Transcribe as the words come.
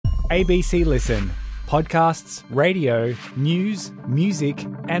ABC Listen. Podcasts, radio, news, music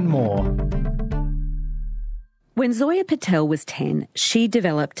and more. When Zoya Patel was 10, she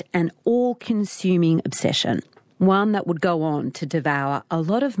developed an all-consuming obsession, one that would go on to devour a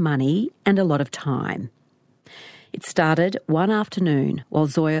lot of money and a lot of time. It started one afternoon while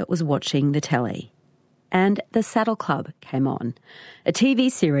Zoya was watching the telly. And The Saddle Club came on, a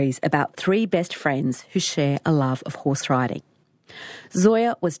TV series about three best friends who share a love of horse riding.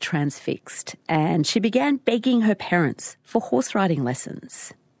 Zoya was transfixed and she began begging her parents for horse riding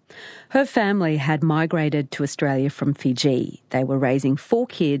lessons. Her family had migrated to Australia from Fiji. They were raising 4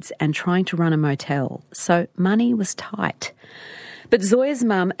 kids and trying to run a motel, so money was tight. But Zoya's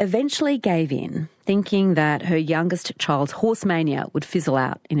mum eventually gave in, thinking that her youngest child's horse mania would fizzle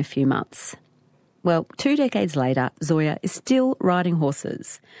out in a few months. Well, 2 decades later, Zoya is still riding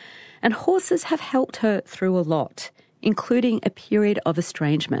horses. And horses have helped her through a lot, including a period of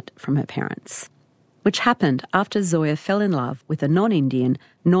estrangement from her parents, which happened after Zoya fell in love with a non-Indian,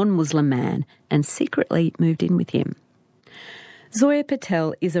 non-Muslim man and secretly moved in with him. Zoya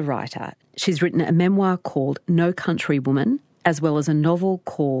Patel is a writer. She's written a memoir called No Country Woman, as well as a novel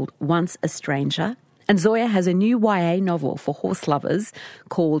called Once a Stranger. And Zoya has a new YA novel for horse lovers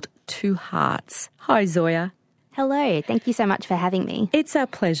called Two Hearts. Hi, Zoya. Hello. Thank you so much for having me. It's our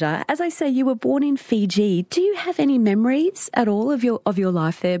pleasure. As I say, you were born in Fiji. Do you have any memories at all of your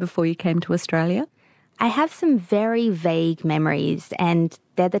life there before you came to Australia? I have some very vague memories, and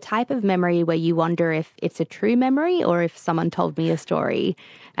they're the type of memory where you wonder if it's a true memory or if someone told me a story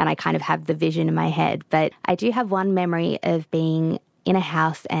and I kind of have the vision in my head. But I do have one memory of being in a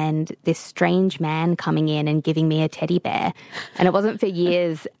house and this strange man coming in and giving me a teddy bear. And it wasn't for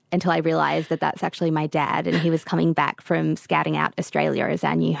years until I realised that that's actually my dad, and he was coming back from scouting out Australia as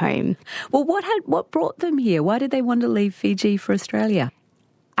our new home. Well, what brought them here? Why did they want to leave Fiji for Australia?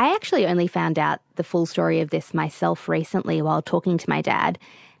 I actually only found out the full story of this myself recently while talking to my dad.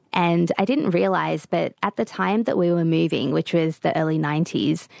 And I didn't realise, but at the time that we were moving, which was the early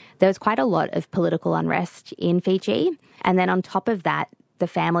 90s, there was quite a lot of political unrest in Fiji. And then on top of that, the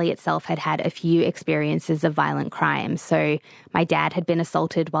family itself had had a few experiences of violent crime. So my dad had been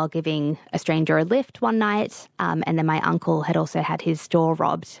assaulted while giving a stranger a lift one night. And then my uncle had also had his store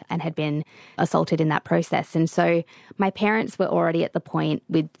robbed and had been assaulted in that process. And so my parents were already at the point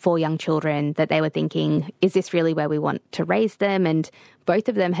with 4 young children that they were thinking, is this really where we want to raise them? And both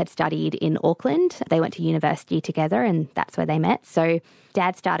of them had studied in Auckland. They went to university together and that's where they met. So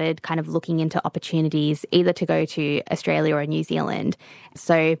Dad started kind of looking into opportunities either to go to Australia or New Zealand.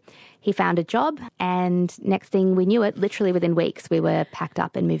 So he found a job, and next thing we knew it, literally within weeks, we were packed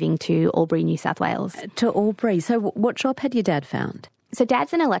up and moving to Albury, New South Wales. To Albury. So what job had your dad found? So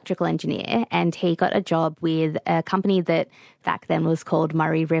Dad's an electrical engineer, and he got a job with a company that back then was called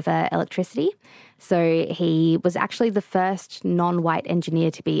Murray River Electricity. So he was actually the first non-white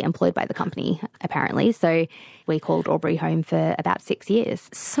engineer to be employed by the company, apparently. So we called Albury home for about 6 years.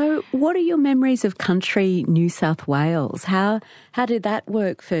 So what are your memories of country New South Wales? How did that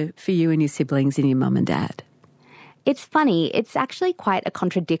work for you and your siblings and your mum and dad? It's funny. It's actually quite a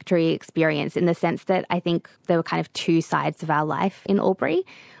contradictory experience in the sense that I think there were kind of 2 sides of our life in Albury.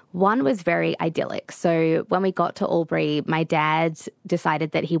 One was very idyllic. So when we got to Albury, my dad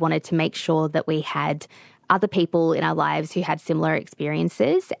decided that he wanted to make sure that we had other people in our lives who had similar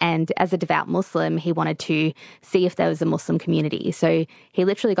experiences. And as a devout Muslim, he wanted to see if there was a Muslim community. So he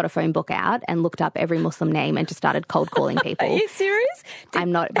literally got a phone book out and looked up every Muslim name and just started cold calling people. Are you serious?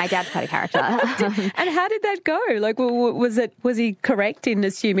 I'm not. My dad's quite a character. And how did that go? Like, was he correct in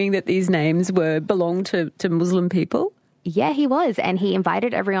assuming that these names belonged to Muslim people? Yeah, he was. And he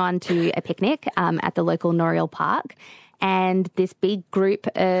invited everyone to a picnic at the local Noriel Park. And this big group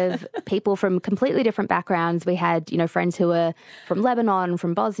of people from completely different backgrounds. We had, friends who were from Lebanon,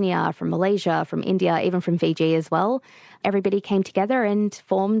 from Bosnia, from Malaysia, from India, even from Fiji as well. Everybody came together and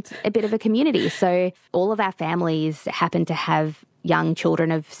formed a bit of a community. So all of our families happened to have young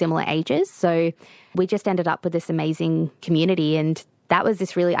children of similar ages. So we just ended up with this amazing community, and that was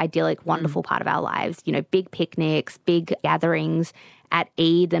this really idyllic, wonderful part of our lives. Big picnics, big gatherings. At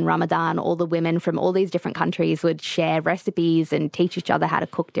Eid and Ramadan, all the women from all these different countries would share recipes and teach each other how to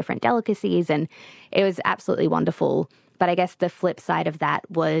cook different delicacies. And it was absolutely wonderful. But I guess the flip side of that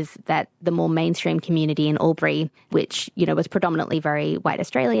was that the more mainstream community in Albury, which, was predominantly very white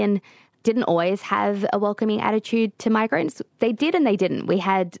Australian, didn't always have a welcoming attitude to migrants. They did and they didn't. We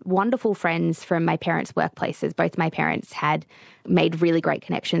had wonderful friends from my parents' workplaces. Both my parents had made really great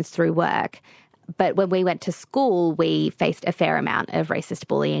connections through work. But when we went to school, we faced a fair amount of racist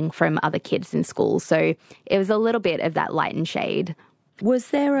bullying from other kids in school. So it was a little bit of that light and shade. Was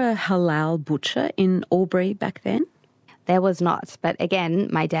there a halal butcher in Albury back then? There was not. But again,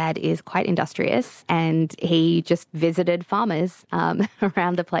 my dad is quite industrious and he just visited farmers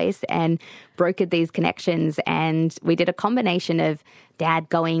around the place and brokered these connections. And we did a combination of Dad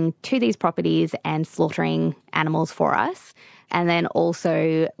going to these properties and slaughtering animals for us. And then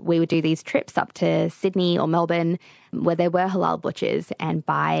also we would do these trips up to Sydney or Melbourne where there were halal butchers and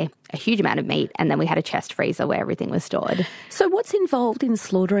buy a huge amount of meat. And then we had a chest freezer where everything was stored. So what's involved in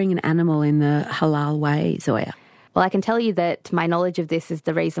slaughtering an animal in the halal way, Zoya? Well, I can tell you that my knowledge of this is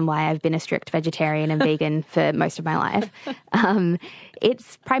the reason why I've been a strict vegetarian and vegan for most of my life.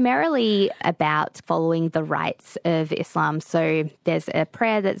 It's primarily about following the rites of Islam. So there's a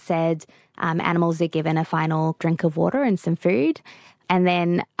prayer that said animals are given a final drink of water and some food. And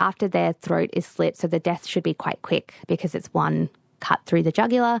then after their throat is slit, so the death should be quite quick because it's one cut through the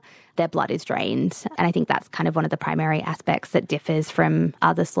jugular, their blood is drained. And I think that's kind of one of the primary aspects that differs from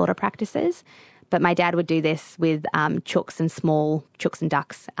other slaughter practices. But my dad would do this with chooks and small chooks and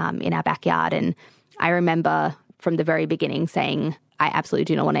ducks in our backyard. And I remember from the very beginning saying, I absolutely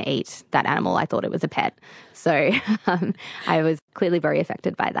do not want to eat that animal. I thought it was a pet. So I was clearly very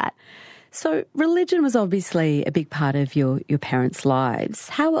affected by that. So religion was obviously a big part of your parents' lives.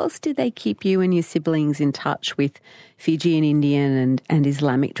 How else did they keep you and your siblings in touch with Fijian, Indian and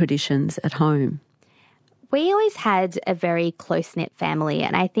Islamic traditions at home? We always had a very close-knit family,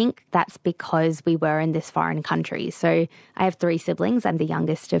 and I think that's because we were in this foreign country. So I have 3 siblings. I'm the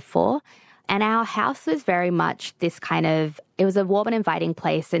youngest of 4. And our house was very much this kind of, it was a warm and inviting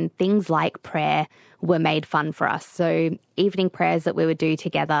place, and things like prayer were made fun for us. So evening prayers that we would do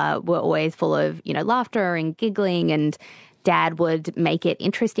together were always full of, laughter and giggling, and Dad would make it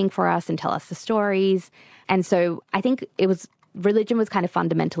interesting for us and tell us the stories. And so I think religion was kind of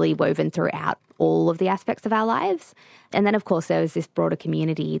fundamentally woven throughout all of the aspects of our lives. And then, of course, there was this broader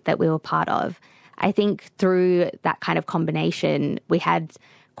community that we were part of. I think through that kind of combination, we had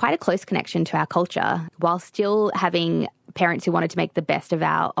quite a close connection to our culture while still having parents who wanted to make the best of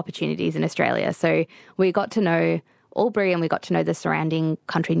our opportunities in Australia. So we got to know Albury and we got to know the surrounding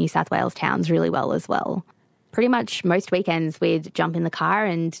country New South Wales towns really well as well. Pretty much most weekends we'd jump in the car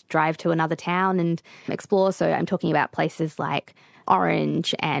and drive to another town and explore. So I'm talking about places like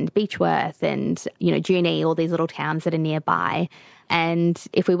Orange and Beechworth and, Junee, all these little towns that are nearby. And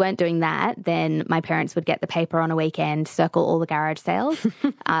if we weren't doing that, then my parents would get the paper on a weekend, circle all the garage sales,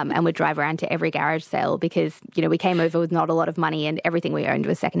 and would drive around to every garage sale because, we came over with not a lot of money and everything we owned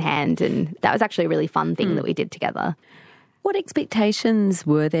was secondhand. And that was actually a really fun thing that we did together. What expectations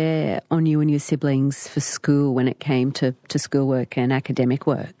were there on you and your siblings for school when it came to schoolwork and academic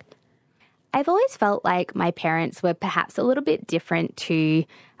work? I've always felt like my parents were perhaps a little bit different to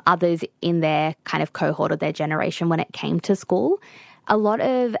others in their kind of cohort or their generation when it came to school. A lot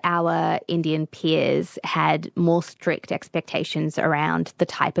of our Indian peers had more strict expectations around the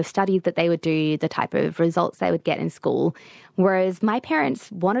type of study that they would do, the type of results they would get in school, whereas my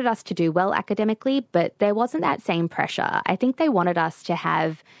parents wanted us to do well academically, but there wasn't that same pressure. I think they wanted us to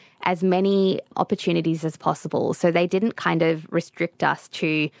have as many opportunities as possible, so they didn't kind of restrict us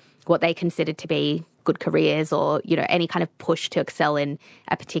to what they considered to be good careers or, any kind of push to excel in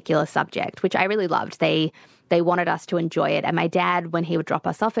a particular subject, which I really loved. They wanted us to enjoy it. And my dad, when he would drop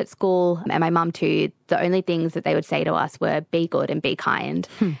us off at school, and my mum too, the only things that they would say to us were be good and be kind.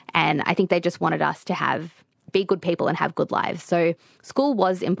 And I think they just wanted us to be good people and have good lives. So school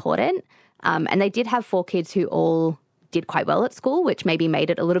was important. And they did have 4 kids who all did quite well at school, which maybe made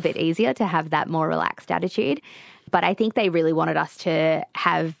it a little bit easier to have that more relaxed attitude. But I think they really wanted us to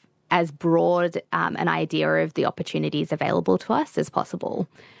have as broad an idea of the opportunities available to us as possible.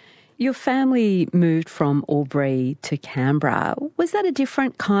 Your family moved from Albury to Canberra. Was that a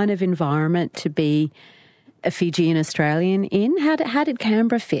different kind of environment to be a Fijian Australian in? How did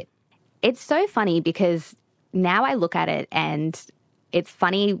Canberra fit? It's so funny because now I look at it and it's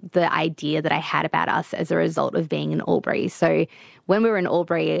funny the idea that I had about us as a result of being in Albury. So when we were in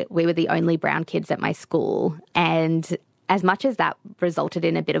Albury, we were the only brown kids at my school, and as much as that resulted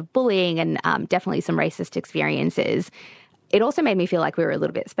in a bit of bullying and definitely some racist experiences, it also made me feel like we were a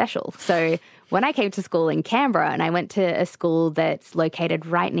little bit special. So when I came to school in Canberra, and I went to a school that's located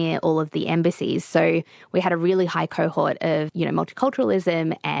right near all of the embassies, so we had a really high cohort of,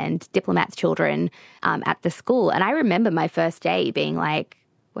 multiculturalism and diplomats' children at the school. And I remember my first day being like,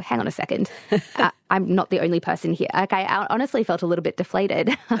 well, hang on a second. I'm not the only person here. Like, I honestly felt a little bit deflated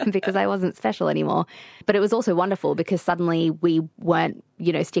because I wasn't special anymore. But it was also wonderful because suddenly we weren't,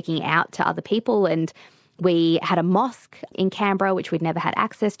 sticking out to other people. And we had a mosque in Canberra, which we'd never had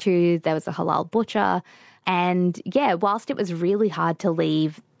access to. There was a halal butcher. And yeah, whilst it was really hard to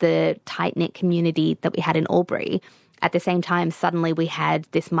leave the tight-knit community that we had in Albury, at the same time, suddenly we had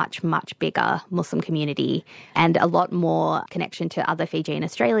this much, much bigger Muslim community and a lot more connection to other Fijian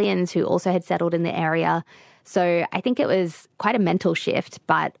Australians who also had settled in the area. So I think it was quite a mental shift,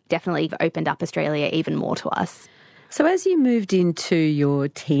 but definitely opened up Australia even more to us. So as you moved into your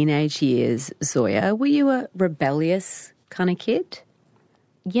teenage years, Zoya, were you a rebellious kind of kid?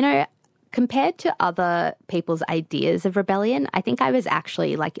 You know, compared to other people's ideas of rebellion, I think I was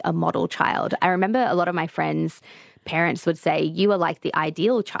actually like a model child. I remember a lot of my friends' parents would say, you were like the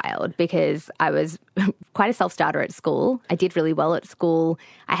ideal child, because I was quite a self-starter at school. I did really well at school.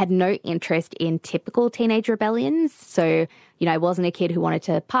 I had no interest in typical teenage rebellions. So, you know, I wasn't a kid who wanted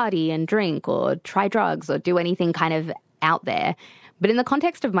to party and drink or try drugs or do anything kind of out there. But in the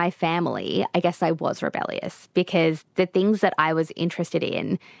context of my family, I guess I was rebellious, because the things that I was interested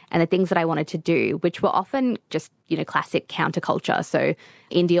in and the things that I wanted to do, which were often just, you know, classic counterculture. So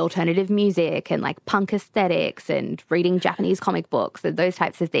indie alternative music and like punk aesthetics and reading Japanese comic books and those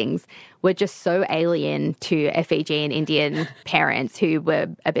types of things were just so alien to a Fijian Indian parents who were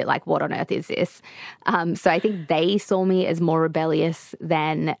a bit like, what on earth is this? So I think they saw me as more rebellious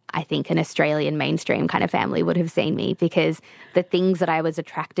than I think an Australian mainstream kind of family would have seen me, because the things that I was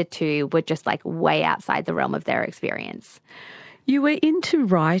attracted to were just like way outside the realm of their experience. You were into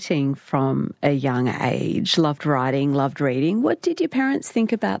writing from a young age, loved writing, loved reading. What did your parents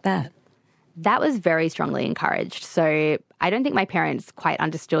think about that? That was very strongly encouraged. So I don't think my parents quite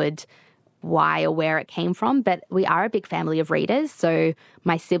understood why or where it came from, but we are a big family of readers. So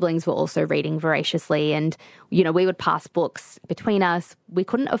my siblings were also reading voraciously, and, you know, we would pass books between us. We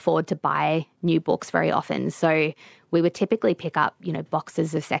couldn't afford to buy new books very often. So we would typically pick up, you know,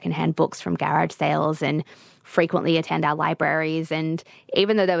 boxes of secondhand books from garage sales and frequently attend our libraries. And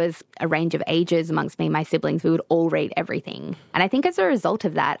even though there was a range of ages amongst me and my siblings, we would all read everything. And I think as a result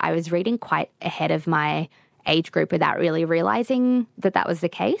of that, I was reading quite ahead of my age group without really realizing that that was the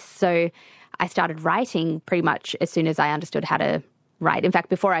case. So I started writing pretty much as soon as I understood how to write. In fact,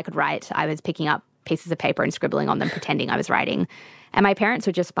 before I could write, I was picking up pieces of paper and scribbling on them, pretending I was writing. And my parents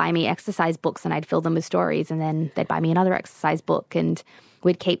would just buy me exercise books and I'd fill them with stories, and then they'd buy me another exercise book, and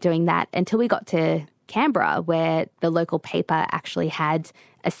we'd keep doing that until we got to Canberra, where the local paper actually had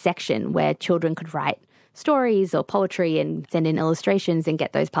a section where children could write stories or poetry and send in illustrations and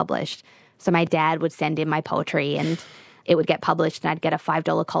get those published. So my dad would send in my poetry and it would get published, and I'd get a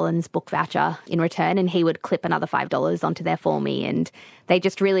 $5 Collins book voucher in return, and he would clip another $5 onto there for me. And they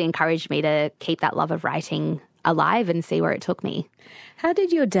just really encouraged me to keep that love of writing alive and see where it took me. How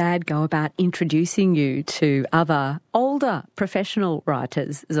did your dad go about introducing you to other older professional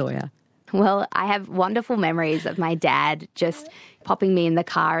writers, Zoya? Well, I have wonderful memories of my dad just popping me in the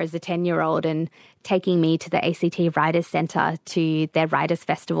car as a 10-year-old and taking me to the ACT Writers Centre to their Writers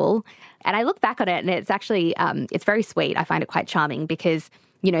Festival. And I look back on it and it's actually, it's very sweet. I find it quite charming because,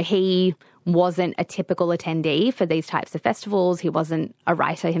 you know, he wasn't a typical attendee for these types of festivals. He wasn't a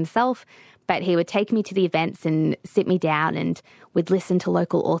writer himself, but he would take me to the events and sit me down, and we'd listen to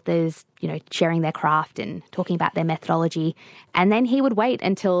local authors, you know, sharing their craft and talking about their methodology. And then he would wait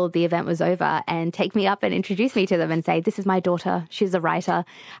until the event was over and take me up and introduce me to them and say, this is my daughter, she's a writer.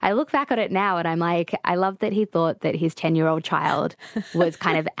 I look back on it now and I'm like, I love that he thought that his 10-year-old child was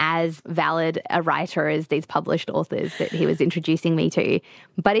kind of as valid a writer as these published authors that he was introducing me to.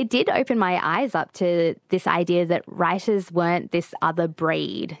 But it did open my eyes up to this idea that writers weren't this other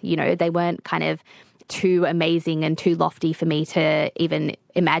breed. You know, they weren't kind of too amazing and too lofty for me to even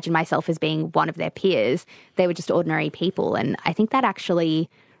imagine myself as being one of their peers. They were just ordinary people. And I think that actually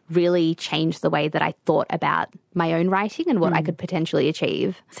really changed the way that I thought about my own writing and what I could potentially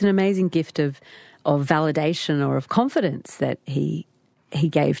achieve. It's an amazing gift of validation or of confidence that he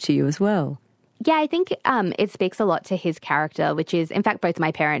gave to you as well. Yeah, I think it speaks a lot to his character, which is, in fact, both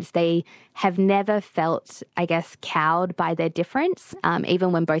my parents, they have never felt, I guess, cowed by their difference,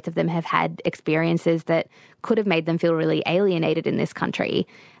 even when both of them have had experiences that could have made them feel really alienated in this country.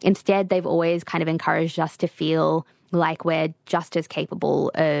 Instead, they've always kind of encouraged us to feel like we're just as capable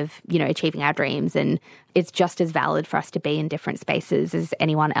of, you know, achieving our dreams, and it's just as valid for us to be in different spaces as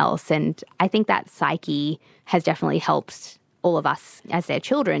anyone else. And I think that psyche has definitely helped all of us as their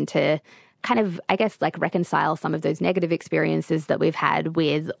children to kind of, I guess, like reconcile some of those negative experiences that we've had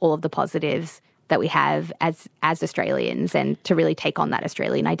with all of the positives that we have as Australians, and to really take on that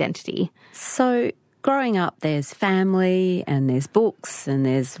Australian identity. So growing up, there's family and there's books and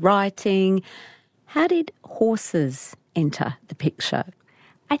there's writing. How did horses enter the picture?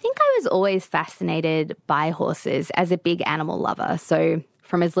 I think I was always fascinated by horses as a big animal lover. So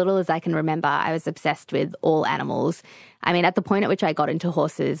From as little as I can remember, I was obsessed with all animals. I mean, at the point at which I got into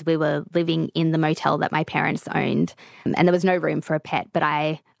horses, we were living in the motel that my parents owned, and there was no room for a pet, but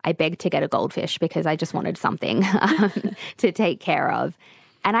I begged to get a goldfish because I just wanted something to take care of.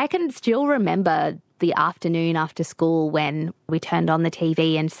 And I can still remember the afternoon after school when we turned on the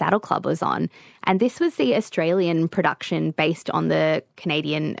TV and Saddle Club was on. And this was the Australian production based on the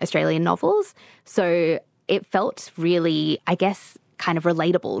Canadian-Australian novels. So it felt really, I guess, kind of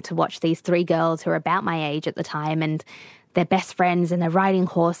relatable to watch these three girls who were about my age at the time and they're best friends and they're riding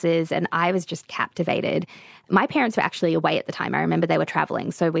horses, and I was just captivated. My parents were actually away at the time. I remember they were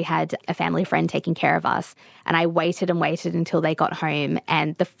traveling, so we had a family friend taking care of us, and I waited and waited until they got home,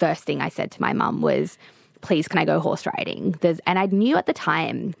 and the first thing I said to my mum was, please, can I go horse riding? And I knew at the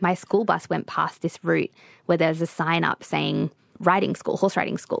time my school bus went past this route where there's a sign up saying riding school, horse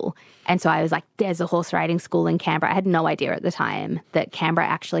riding school. And so I was like, there's a horse riding school in Canberra. I had no idea at the time that Canberra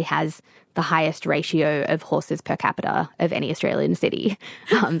actually has the highest ratio of horses per capita of any Australian city.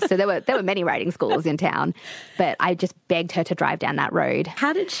 So there were many riding schools in town, but I just begged her to drive down that road.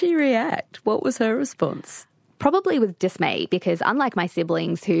 How did she react? What was her response? Probably with dismay, because unlike my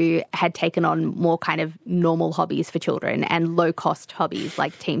siblings who had taken on more kind of normal hobbies for children and low-cost hobbies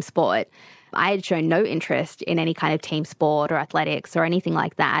like team sport, I had shown no interest in any kind of team sport or athletics or anything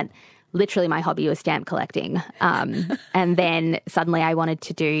like that. Literally, my hobby was stamp collecting. And then suddenly I wanted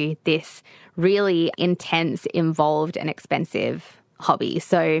to do this really intense, involved and expensive hobby.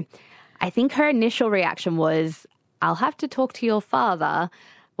 So I think her initial reaction was, I'll have to talk to your father,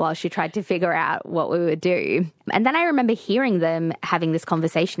 while she tried to figure out what we would do. And then I remember hearing them having this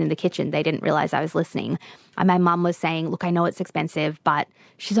conversation in the kitchen. They didn't realize I was listening. And my mum was saying, look, I know it's expensive, but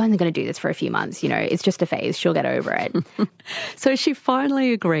she's only going to do this for a few months. You know, it's just a phase. She'll get over it. So she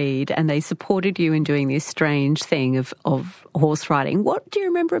finally agreed and they supported you in doing this strange thing of horse riding. What do you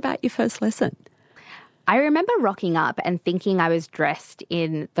remember about your first lesson? I remember rocking up and thinking I was dressed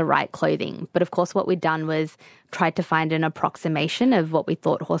in the right clothing. But of course, what we'd done was tried to find an approximation of what we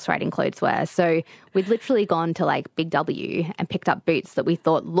thought horse riding clothes were. So we'd literally gone to like Big W and picked up boots that we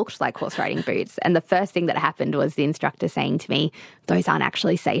thought looked like horse riding boots. And the first thing that happened was the instructor saying to me, those aren't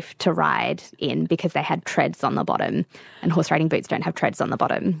actually safe to ride in because they had treads on the bottom, and horse riding boots don't have treads on the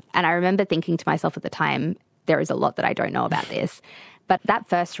bottom. And I remember thinking to myself at the time, there is a lot that I don't know about this. But that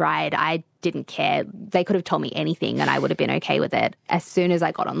first ride, I didn't care. They could have told me anything and I would have been okay with it. As soon as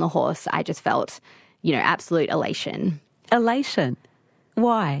I got on the horse, I just felt, absolute elation. Elation?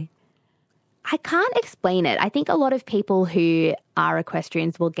 Why? I can't explain it. I think a lot of people who are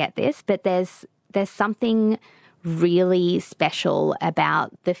equestrians will get this, but there's something really special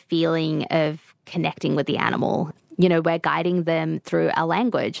about the feeling of connecting with the animal. We're guiding them through a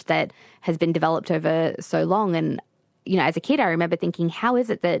language that has been developed over so long. And as a kid, I remember thinking, how is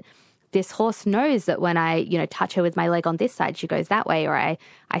it that this horse knows that when I, touch her with my leg on this side, she goes that way, or I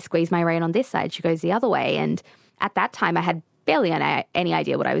squeeze my rein on this side, she goes the other way. And at that time, I had barely any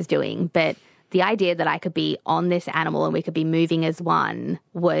idea what I was doing. But the idea that I could be on this animal and we could be moving as one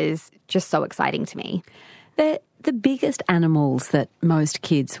was just so exciting to me. They're the biggest animals that most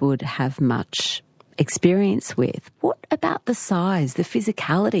kids would have much experience with. What about the size, the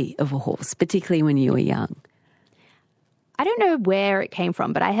physicality of a horse, particularly when you were young? I don't know where it came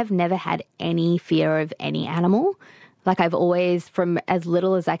from, but I have never had any fear of any animal. Like I've always, from as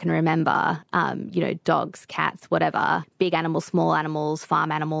little as I can remember, dogs, cats, whatever, big animals, small animals,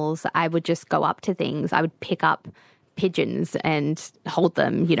 farm animals, I would just go up to things. I would pick up pigeons and hold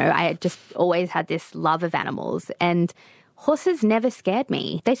them. I just always had this love of animals, and horses never scared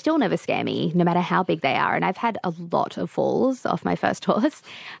me. They still never scare me, no matter how big they are. And I've had a lot of falls off my first horse.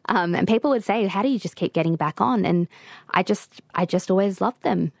 And people would say, how do you just keep getting back on? And I just always loved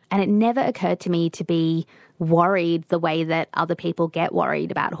them. And it never occurred to me to be worried the way that other people get worried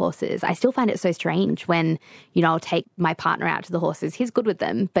about horses. I still find it so strange when, I'll take my partner out to the horses. He's good with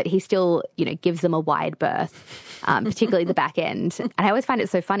them, but he still, gives them a wide berth, particularly the back end. And I always find it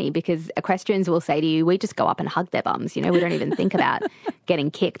so funny because equestrians will say to you, we just go up and hug their bums. We don't even think about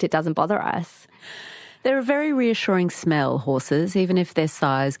getting kicked. It doesn't bother us. They're a very reassuring smell, horses, even if their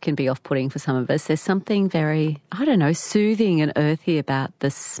size can be off-putting for some of us. There's something very, soothing and earthy about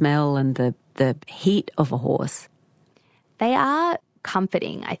the smell and the heat of a horse. They are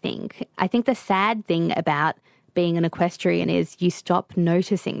comforting, I think. I think the sad thing about being an equestrian is you stop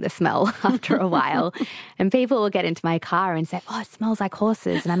noticing the smell after a while. And people will get into my car and say, it smells like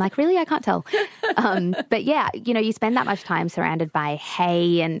horses. And I'm like, really? I can't tell. But yeah, you spend that much time surrounded by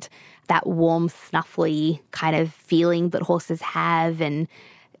hay and that warm, snuffly kind of feeling that horses have. And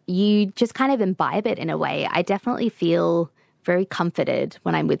you just kind of imbibe it in a way. I definitely feel very comforted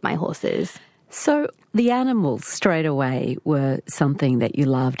when I'm with my horses. So the animals straight away were something that you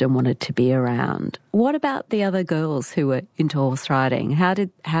loved and wanted to be around. What about the other girls who were into horse riding? How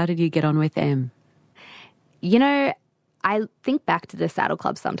did you get on with them? You know, I think back to the Saddle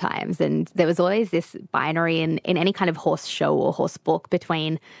Club sometimes, and there was always this binary in any kind of horse show or horse book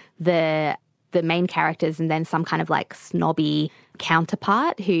between the main characters and then some kind of like snobby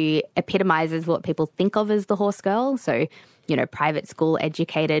counterpart who epitomizes what people think of as the horse girl. So, you know, private school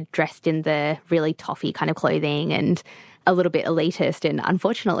educated, dressed in the really toffee kind of clothing and a little bit elitist. And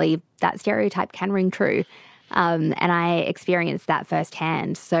unfortunately, that stereotype can ring true. And I experienced that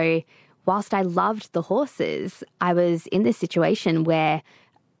firsthand. So whilst I loved the horses, I was in this situation where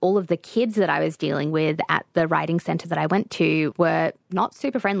all of the kids that I was dealing with at the riding centre that I went to were not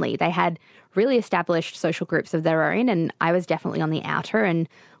super friendly. They had really established social groups of their own, and I was definitely on the outer. And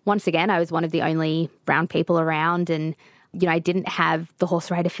once again, I was one of the only brown people around, and you know, I didn't have the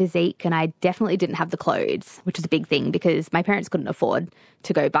horse rider physique, and I definitely didn't have the clothes, which is a big thing because my parents couldn't afford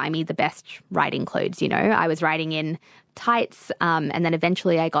to go buy me the best riding clothes. You know, I was riding in tights, and then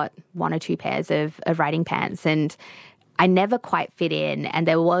eventually I got 1 or 2 pairs of riding pants, and I never quite fit in, and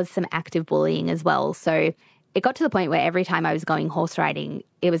there was some active bullying as well. So it got to the point where every time I was going horse riding,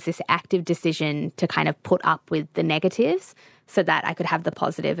 it was this active decision to kind of put up with the negatives so that I could have the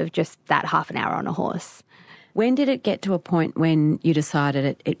positive of just that half an hour on a horse. When did it get to a point when you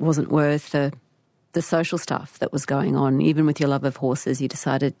decided it wasn't worth the social stuff that was going on? Even with your love of horses, you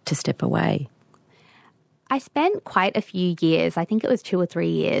decided to step away. I spent quite a few years, I think it was 2 or 3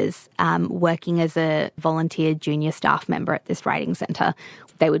 years, working as a volunteer junior staff member at this riding centre.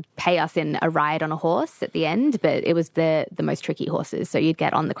 They would pay us in a ride on a horse at the end, but it was the most tricky horses, so you'd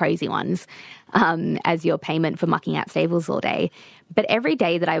get on the crazy ones as your payment for mucking out stables all day. But every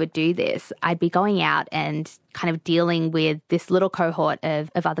day that I would do this, I'd be going out and kind of dealing with this little cohort of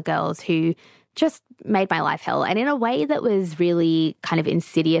other girls who just made my life hell, and in a way that was really kind of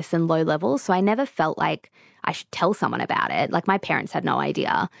insidious and low level. So I never felt like I should tell someone about it. Like my parents had no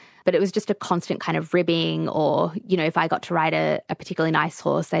idea, but it was just a constant kind of ribbing, or, you know, if I got to ride a particularly nice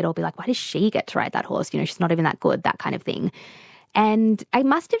horse, they'd all be like, why does she get to ride that horse? You know, she's not even that good, that kind of thing. And I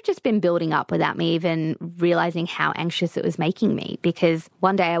must have just been building up without me even realizing how anxious it was making me, because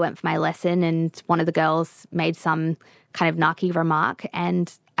one day I went for my lesson and one of the girls made some kind of narky remark,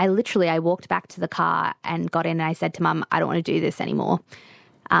 and I walked back to the car and got in and I said to Mum, I don't want to do this anymore.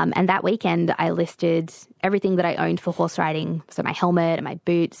 And that weekend I listed everything that I owned for horse riding, so my helmet and my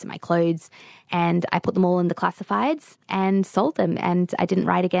boots and my clothes, and I put them all in the classifieds and sold them, and I didn't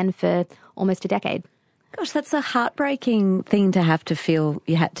ride again for almost a decade. Gosh, that's a heartbreaking thing to have to feel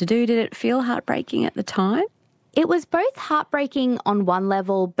you had to do. Did it feel heartbreaking at the time? It was both heartbreaking on one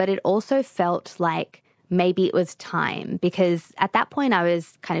level, but it also felt like maybe it was time, because at that point I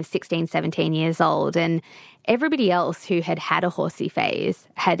was kind of 16, 17 years old, and everybody else who had had a horsey phase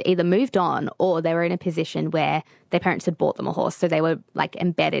had either moved on or they were in a position where their parents had bought them a horse, so they were like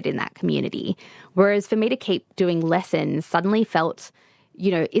embedded in that community. Whereas for me to keep doing lessons suddenly felt, you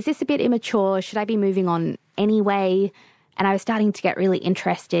know, is this a bit immature? Should I be moving on anyway? And I was starting to get really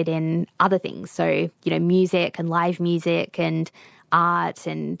interested in other things. So, you know, music and live music and art,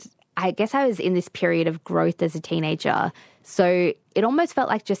 and I guess I was in this period of growth as a teenager. So it almost felt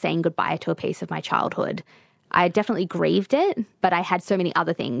like just saying goodbye to a piece of my childhood. I definitely grieved it, but I had so many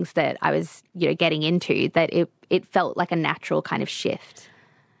other things that I was, you know, getting into that it felt like a natural kind of shift.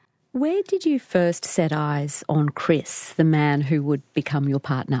 Where did you first set eyes on Chris, the man who would become your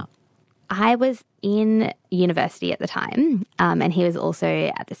partner? I was in university at the time, and he was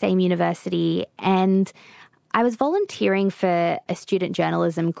also at the same university, and I was volunteering for a student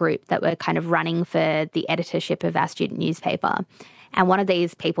journalism group that were kind of running for the editorship of our student newspaper. And one of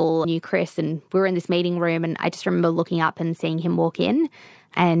these people knew Chris, and we were in this meeting room, and I just remember looking up and seeing him walk in,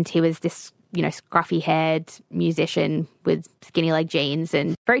 and he was this, you know, scruffy-haired musician with skinny leg jeans,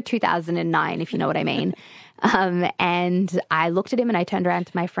 and very 2009, if you know what I mean. And I looked at him and I turned around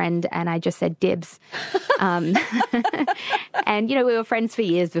to my friend and I just said, dibs. And, you know, we were friends for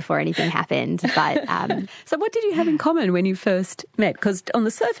years before anything happened. But So what did you have in common when you first met? Because on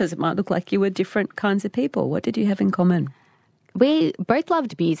the surface, it might look like you were different kinds of people. What did you have in common? We both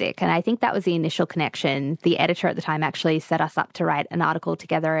loved music, and I think that was the initial connection. The editor at the time actually set us up to write an article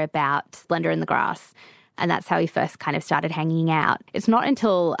together about Splendor in the Grass, and that's how we first kind of started hanging out. It's not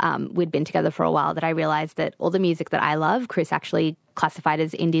until we'd been together for a while that I realised that all the music that I love, Chris actually classified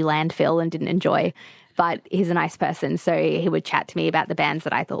as indie landfill and didn't enjoy. but he's a nice person. So he would chat to me about the bands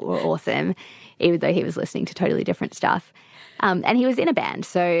that I thought were awesome, even though he was listening to totally different stuff. And he was in a band.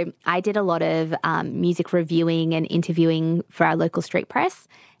 So I did a lot of music reviewing and interviewing for our local street press.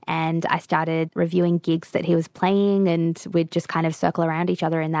 And I started reviewing gigs that he was playing, and we'd just kind of circle around each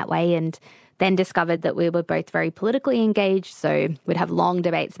other in that way. And then discovered that we were both very politically engaged. So we'd have long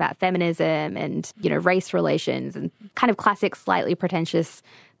debates about feminism and, race relations and kind of classic, slightly pretentious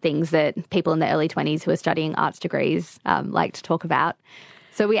things that people in their early 20s who are studying arts degrees like to talk about.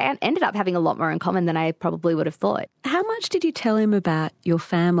 So we ended up having a lot more in common than I probably would have thought. How much did you tell him about your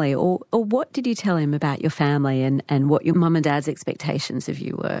family, or what did you tell him about your family and what your mum and dad's expectations of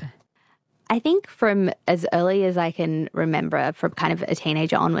you were? I think from as early as I can remember, from kind of a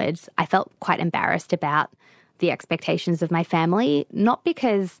teenager onwards, I felt quite embarrassed about the expectations of my family, not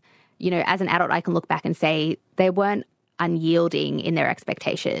because, as an adult I can look back and say they weren't unyielding in their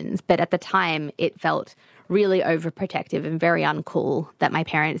expectations, but at the time it felt really overprotective and very uncool that my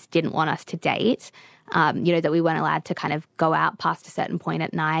parents didn't want us to date, that we weren't allowed to kind of go out past a certain point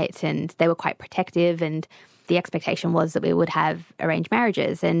at night, and they were quite protective, and the expectation was that we would have arranged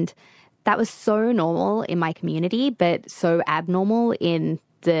marriages. And that was so normal in my community, but so abnormal in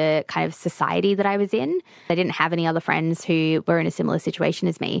the kind of society that I was in. I didn't have any other friends who were in a similar situation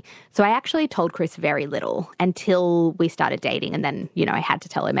as me. So I actually told Chris very little until we started dating. And then, I had to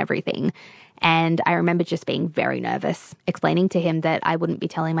tell him everything. And I remember just being very nervous, explaining to him that I wouldn't be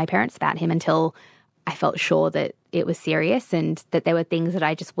telling my parents about him until I felt sure that it was serious and that there were things that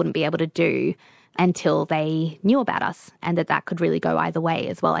I just wouldn't be able to do until they knew about us, and that could really go either way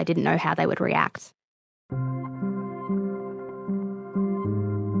as well. I didn't know how they would react.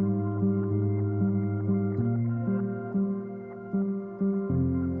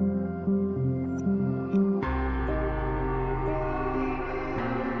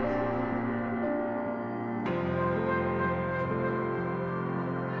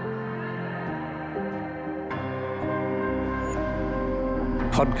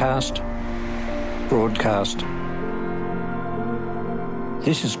 Podcast, broadcast.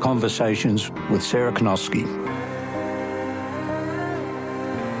 This is Conversations with Sarah Konoski.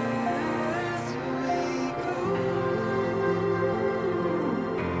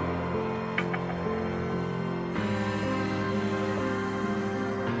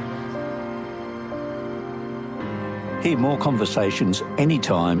 Hear more conversations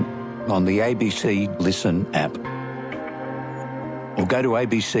anytime on the ABC Listen app, or go to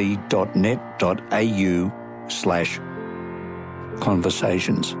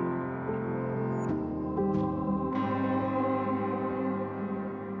abc.net.au/conversations.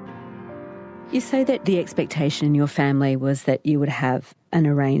 You say that the expectation in your family was that you would have an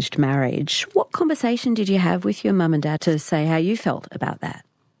arranged marriage. What conversation did you have with your mum and dad to say how you felt about that?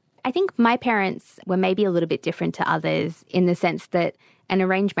 I think my parents were maybe a little bit different to others in the sense that an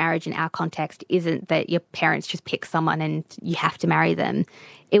arranged marriage in our context isn't that your parents just pick someone and you have to marry them.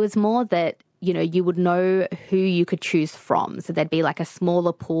 It was more that, you would know who you could choose from. So there'd be like a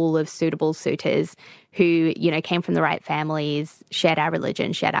smaller pool of suitable suitors who, came from the right families, shared our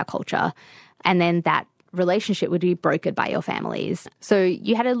religion, shared our culture. And then that relationship would be brokered by your families. So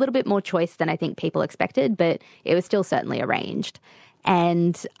you had a little bit more choice than I think people expected, but it was still certainly arranged.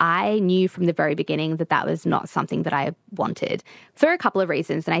 And I knew from the very beginning that that was not something that I wanted for a couple of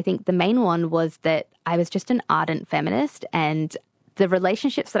reasons. And I think the main one was that I was just an ardent feminist, and the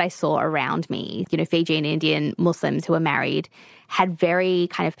relationships that I saw around me, Fiji and Indian Muslims who were married, had very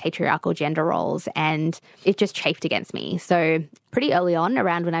kind of patriarchal gender roles, and it just chafed against me. So pretty early on,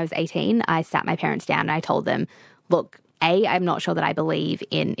 around when I was 18, I sat my parents down and I told them, look, A, I'm not sure that I believe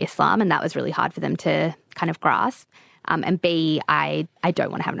in Islam, and that was really hard for them to kind of grasp. And B, I don't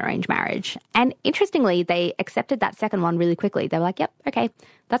want to have an arranged marriage. And interestingly, they accepted that second one really quickly. They were like, yep, okay,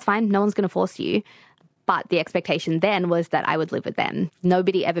 that's fine. No one's going to force you. But the expectation then was that I would live with them.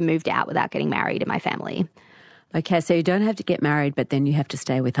 Nobody ever moved out without getting married in my family. Okay, so you don't have to get married, but then you have to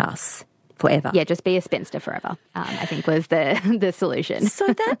stay with us forever. Yeah, just be a spinster forever, I think was the solution. So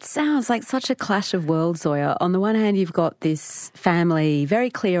that sounds like such a clash of worlds, Zoya. On the one hand, you've got this family very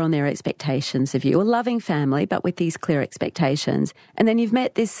clear on their expectations of you, a loving family, but with these clear expectations. And then you've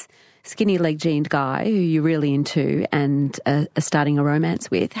met this skinny leg jeaned guy who you're really into and are starting a romance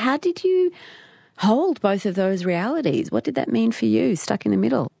with. How did you hold both of those realities? What did that mean for you, stuck in the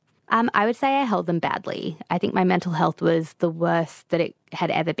middle? I would say I held them badly. I think my mental health was the worst that it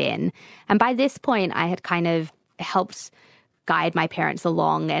had ever been. And by this point, I had kind of helped guide my parents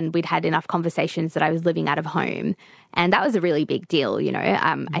along, and we'd had enough conversations that I was living out of home. And that was a really big deal,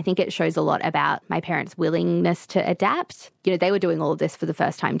 I think it shows a lot about my parents' willingness to adapt. They were doing all of this for the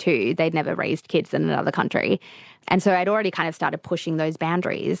first time too. They'd never raised kids in another country. And so I'd already kind of started pushing those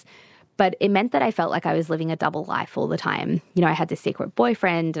boundaries. But it meant that I felt like I was living a double life all the time. I had this secret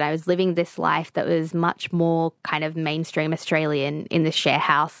boyfriend, and I was living this life that was much more kind of mainstream Australian in the share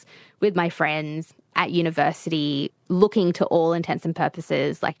house with my friends at university, looking to all intents and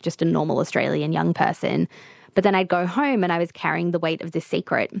purposes like just a normal Australian young person. But then I'd go home and I was carrying the weight of this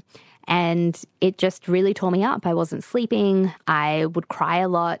secret. And it just really tore me up. I wasn't sleeping. I would cry a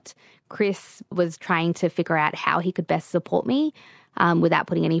lot. Chris was trying to figure out how he could best support me without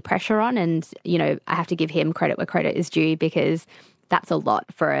putting any pressure on. And, I have to give him credit where credit is due, because that's a lot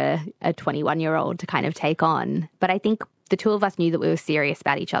for a 21-year-old to kind of take on. But I think the two of us knew that we were serious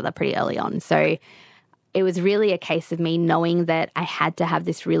about each other pretty early on. So it was really a case of me knowing that I had to have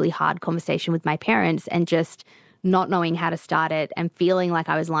this really hard conversation with my parents and just not knowing how to start it and feeling like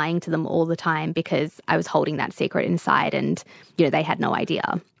I was lying to them all the time because I was holding that secret inside and, they had no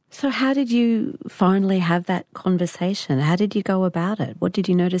idea. So how did you finally have that conversation? How did you go about it? What did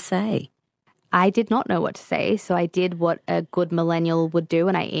you know to say? I did not know what to say, so I did what a good millennial would do,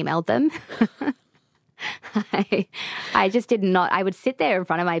 and I emailed them. I just did not. I would sit there in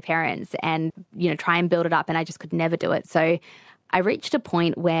front of my parents and, try and build it up, and I just could never do it. So I reached a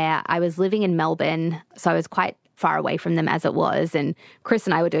point where I was living in Melbourne, so I was quite far away from them as it was, and Chris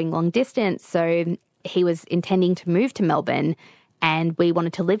and I were doing long distance, so he was intending to move to Melbourne, and we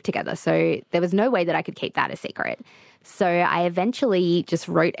wanted to live together. So there was no way that I could keep that a secret. So I eventually just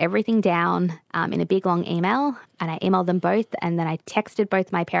wrote everything down in a big, long email, and I emailed them both, and then I texted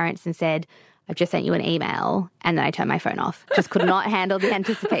both my parents and said, I've just sent you an email, and then I turned my phone off. Just could not handle the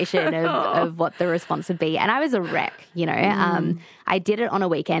anticipation of what the response would be. And I was a wreck, I did it on a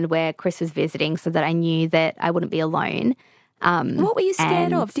weekend where Chris was visiting so that I knew that I wouldn't be alone. What were you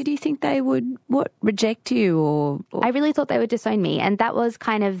scared of? Did you think they would, reject you or? I really thought they would disown me. And that was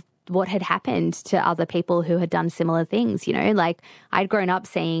kind of what had happened to other people who had done similar things, like I'd grown up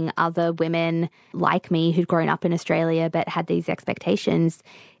seeing other women like me who'd grown up in Australia but had these expectations.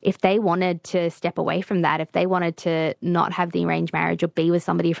 If they wanted to step away from that, if they wanted to not have the arranged marriage or be with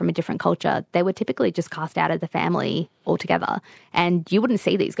somebody from a different culture, they were typically just cast out of the family altogether. And you wouldn't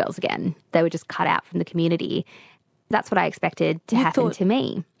see these girls again. They were just cut out from the community. That's what I expected to happen to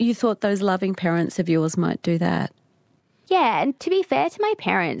me. You thought those loving parents of yours might do that? Yeah, and to be fair to my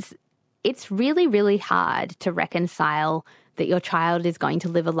parents, it's really, really hard to reconcile that your child is going to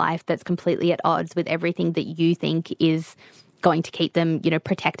live a life that's completely at odds with everything that you think is going to keep them,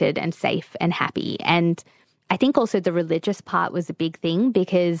 protected and safe and happy. And I think also the religious part was a big thing,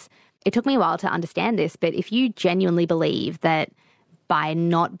 because it took me a while to understand this, but if you genuinely believe that by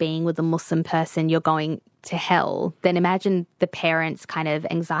not being with a Muslim person you're going to hell, then imagine the parents' kind of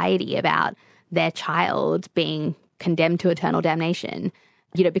anxiety about their child being condemned to eternal damnation,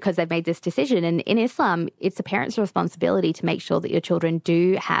 because they've made this decision. And in Islam, it's a parent's responsibility to make sure that your children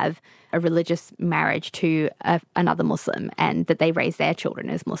do have a religious marriage to another Muslim and that they raise their children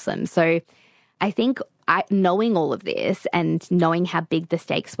as Muslims. So I think knowing all of this and knowing how big the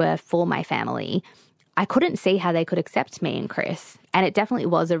stakes were for my family, I couldn't see how they could accept me and Chris. And it definitely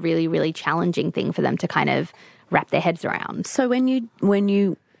was a really, really challenging thing for them to kind of wrap their heads around. So when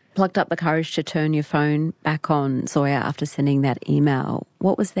you plucked up the courage to turn your phone back on, Zoya, after sending that email,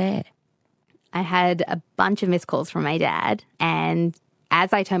 what was there? I had a bunch of missed calls from my dad, and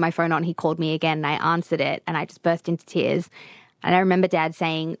as I turned my phone on, he called me again and I answered it and I just burst into tears. And I remember Dad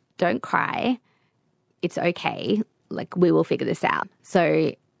saying, "Don't cry. It's okay. Like, we will figure this out."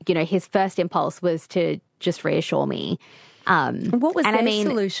 So, his first impulse was to just reassure me. What was their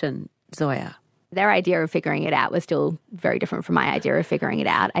solution, Zoya? Their idea of figuring it out was still very different from my idea of figuring it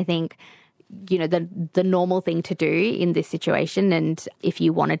out. I think, the normal thing to do in this situation, and if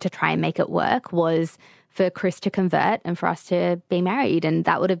you wanted to try and make it work, was for Chris to convert and for us to be married. And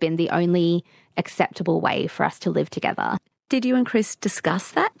that would have been the only acceptable way for us to live together. Did you and Chris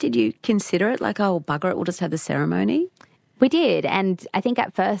discuss that? Did you consider it like, oh, bugger it, we'll just have the ceremony? We did. And I think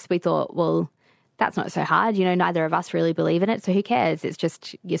at first we thought, well, that's not so hard. Neither of us really believe in it, so who cares? It's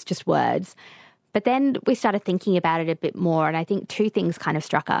just words. But then we started thinking about it a bit more, and I think two things kind of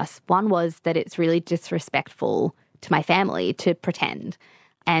struck us. One was that it's really disrespectful to my family to pretend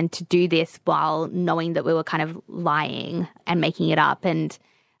and to do this while knowing that we were kind of lying and making it up, and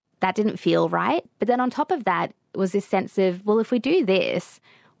that didn't feel right. But then on top of that was this sense of, well, if we do this,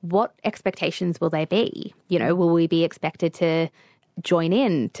 what expectations will they be? Will we be expected to join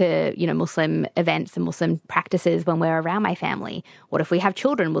in to, Muslim events and Muslim practices when we're around my family? What if we have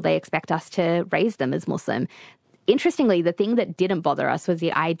children? Will they expect us to raise them as Muslim? Interestingly, the thing that didn't bother us was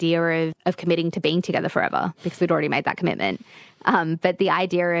the idea of committing to being together forever, because we'd already made that commitment. But the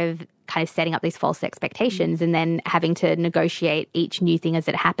idea of kind of setting up these false expectations and then having to negotiate each new thing as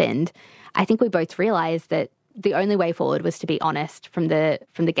it happened, I think we both realized that the only way forward was to be honest from the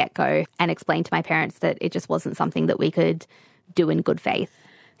get-go and explain to my parents that it just wasn't something that we could do in good faith.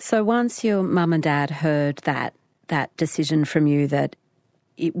 So once your mum and dad heard that decision from you that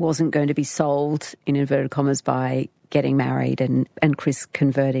it wasn't going to be sold, in inverted commas, by getting married and Chris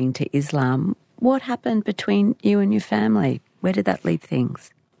converting to Islam, what happened between you and your family? Where did that leave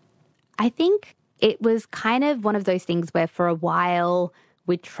things? I think it was kind of one of those things where for a while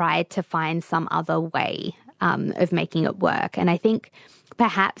we tried to find some other way of making it work. And I think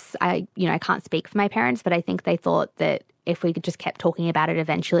perhaps, I can't speak for my parents, but I think they thought that if we just kept talking about it,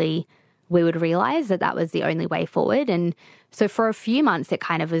 eventually we would realize that that was the only way forward. And so for a few months, it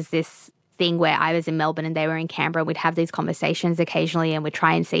kind of was this thing where I was in Melbourne and they were in Canberra. We'd have these conversations occasionally and we'd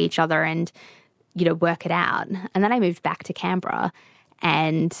try and see each other and, work it out. And then I moved back to Canberra.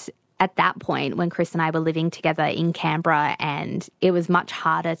 And at that point, when Chris and I were living together in Canberra, and it was much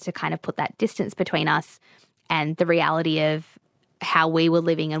harder to kind of put that distance between us and the reality of how we were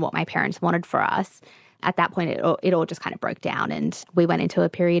living and what my parents wanted for us, at that point, it all just kind of broke down and we went into a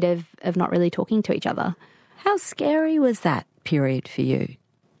period of not really talking to each other. How scary was that period for you?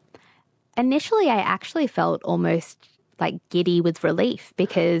 Initially, I actually felt almost like giddy with relief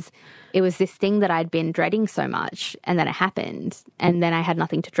because it was this thing that I'd been dreading so much, and then it happened, and then I had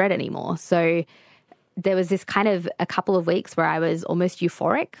nothing to dread anymore. So there was this kind of a couple of weeks where I was almost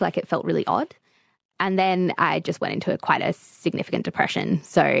euphoric, like it felt really odd. And then I just went into quite a significant depression.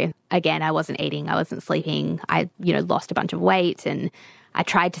 So again, I wasn't eating, I wasn't sleeping. I, lost a bunch of weight, and I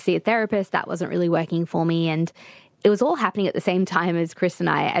tried to see a therapist. That wasn't really working for me. And it was all happening at the same time as Chris and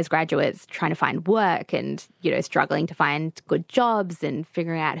I, as graduates, trying to find work and, struggling to find good jobs and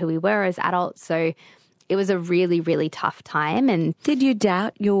figuring out who we were as adults. So it was a really, really tough time. And did you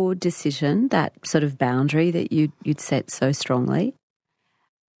doubt your decision, that sort of boundary that you'd set so strongly?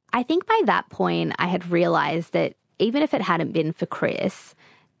 I think by that point, I had realized that even if it hadn't been for Chris,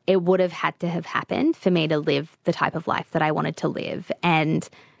 it would have had to have happened for me to live the type of life that I wanted to live. And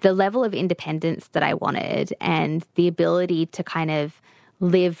the level of independence that I wanted and the ability to kind of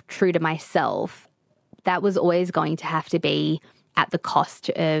live true to myself, that was always going to have to be at the cost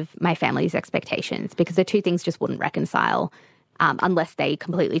of my family's expectations, because the two things just wouldn't reconcile unless they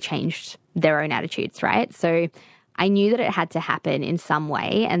completely changed their own attitudes, right? So I knew that it had to happen in some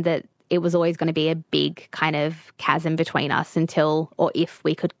way and that it was always going to be a big kind of chasm between us until, or if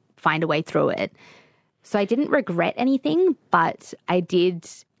we could find a way through it. So I didn't regret anything, but I did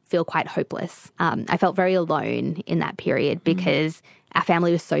feel quite hopeless. I felt very alone in that period because our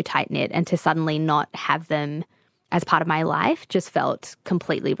family was so tight-knit, and to suddenly not have them as part of my life just felt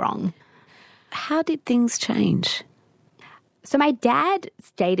completely wrong. How did things change? So my dad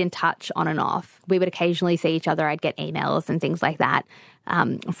stayed in touch on and off. We would occasionally see each other. I'd get emails and things like that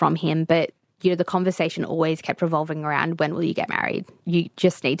from him. But, the conversation always kept revolving around, when will you get married? You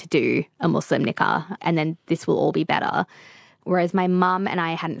just need to do a Muslim nikah and then this will all be better. Whereas my mum and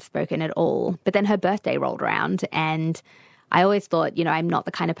I hadn't spoken at all. But then her birthday rolled around and I always thought, I'm not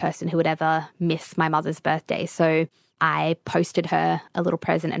the kind of person who would ever miss my mother's birthday. So I posted her a little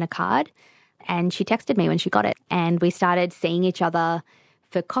present and a card. And she texted me when she got it. And we started seeing each other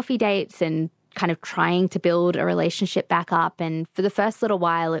for coffee dates and kind of trying to build a relationship back up. And for the first little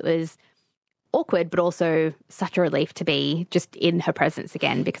while, it was awkward, but also such a relief to be just in her presence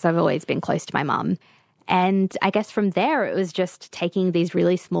again, because I've always been close to my mum. And I guess from there, it was just taking these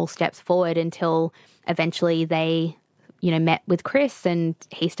really small steps forward until eventually they met with Chris and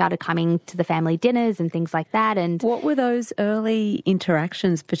he started coming to the family dinners and things like that. And what were those early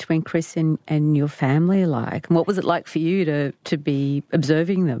interactions between Chris and your family like? And what was it like for you to be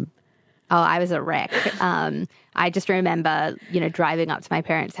observing them? Oh, I was a wreck. I just remember, driving up to my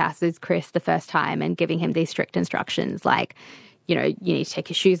parents' house with Chris the first time and giving him these strict instructions like, you need to take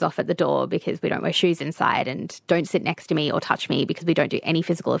your shoes off at the door because we don't wear shoes inside, and don't sit next to me or touch me because we don't do any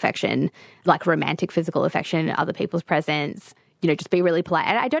physical affection, like romantic physical affection in other people's presence. Just be really polite.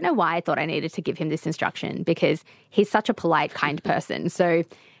 And I don't know why I thought I needed to give him this instruction because he's such a polite, kind person. So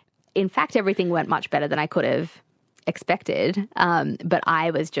in fact, everything went much better than I could have expected. But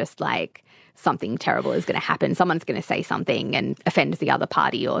I was just like, something terrible is going to happen. Someone's going to say something and offend the other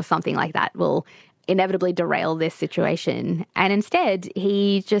party or something like that will inevitably derail this situation. And instead,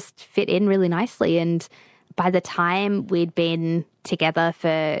 he just fit in really nicely. And by the time we'd been together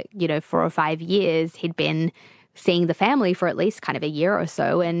for, 4 or 5 years. He'd been seeing the family for at least kind of a year or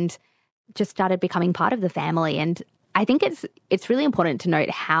so and just started becoming part of the family. And I think it's really important to note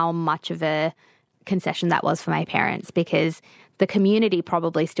how much of a concession that was for my parents, because the community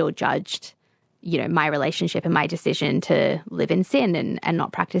probably still judged, my relationship and my decision to live in sin and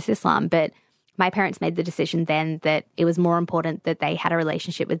not practice Islam. But my parents made the decision then that it was more important that they had a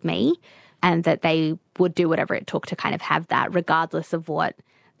relationship with me and that they would do whatever it took to kind of have that, regardless of what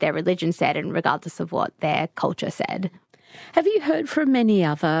their religion said and regardless of what their culture said. Have you heard from many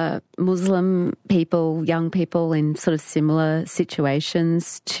other Muslim people, young people in sort of similar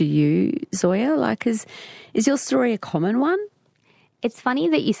situations to you, Zoya? Like, is your story a common one? It's funny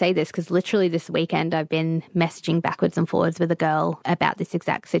that you say this because literally this weekend I've been messaging backwards and forwards with a girl about this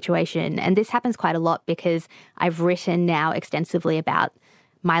exact situation. And this happens quite a lot because I've written now extensively about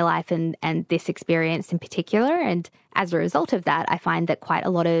my life and this experience in particular. And as a result of that, I find that quite a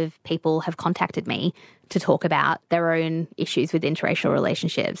lot of people have contacted me to talk about their own issues with interracial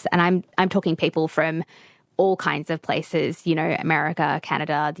relationships. And I'm talking people from all kinds of places, America,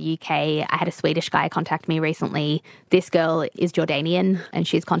 Canada, the UK. I had a Swedish guy contact me recently. This girl is Jordanian and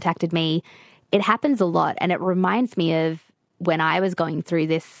she's contacted me. It happens a lot. And it reminds me of when I was going through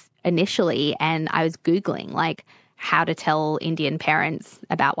this initially and I was Googling, like, how to tell Indian parents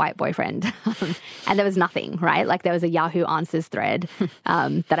about white boyfriend. And there was nothing, right? Like there was a Yahoo Answers thread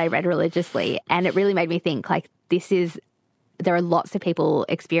that I read religiously. And it really made me think like there are lots of people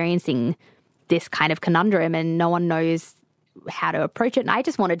experiencing this kind of conundrum and no one knows how to approach it. And I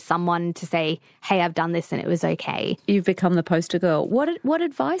just wanted someone to say, hey, I've done this and it was okay. You've become the poster girl. What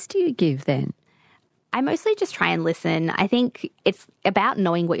advice do you give then? I mostly just try and listen. I think it's about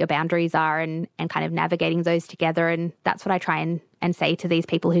knowing what your boundaries are and kind of navigating those together. And that's what I try and say to these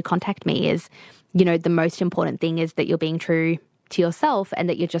people who contact me is, the most important thing is that you're being true to yourself and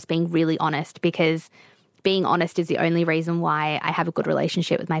that you're just being really honest, because being honest is the only reason why I have a good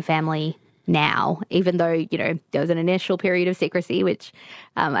relationship with my family now, even though, there was an initial period of secrecy, which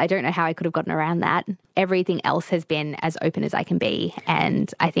I don't know how I could have gotten around that. Everything else has been as open as I can be.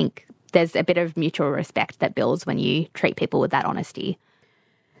 And I think there's a bit of mutual respect that builds when you treat people with that honesty.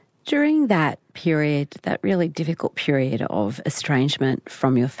 During that period, that really difficult period of estrangement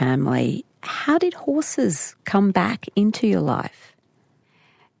from your family, how did horses come back into your life?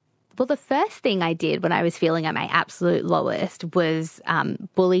 Well, the first thing I did when I was feeling at my absolute lowest was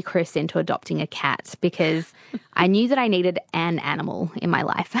bully Chris into adopting a cat, because I knew that I needed an animal in my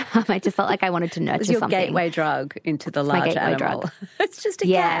life. I just felt like I wanted to nurture something. It was your something. Gateway drug into the large animal. Drug. It's just a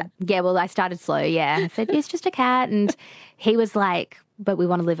cat. Yeah, well, I started slow, I said, it's just a cat. And he was like, but we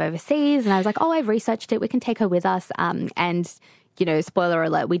want to live overseas. And I was like, I've researched it. We can take her with us. And spoiler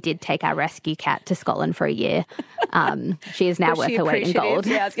alert, we did take our rescue cat to Scotland for a year. She is now worth her weight in gold.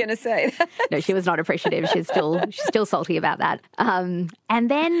 Yeah, I was going to say that. No, she was not appreciative. She's still salty about that. And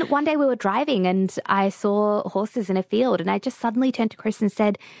then one day we were driving and I saw horses in a field and I just suddenly turned to Chris and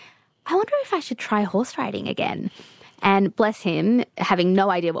said, I wonder if I should try horse riding again. And bless him, having no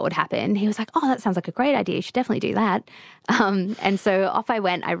idea what would happen, he was like, oh, that sounds like a great idea. You should definitely do that. And so off I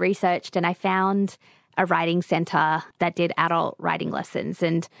went. I researched and I found a riding centre that did adult riding lessons.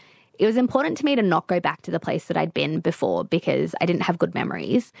 And it was important to me to not go back to the place that I'd been before because I didn't have good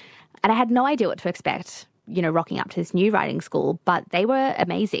memories. And I had no idea what to expect, rocking up to this new riding school, but they were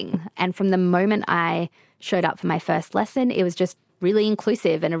amazing. And from the moment I showed up for my first lesson, it was just really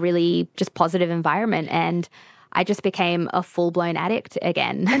inclusive and a really just positive environment. And I just became a full-blown addict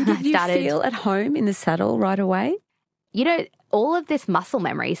again. And did you feel at home in the saddle right away? All of this muscle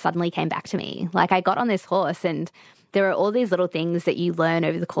memory suddenly came back to me. Like I got on this horse and there are all these little things that you learn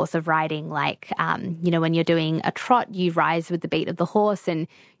over the course of riding. Like, when you're doing a trot, you rise with the beat of the horse and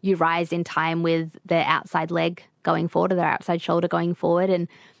you rise in time with the outside leg going forward or the outside shoulder going forward. And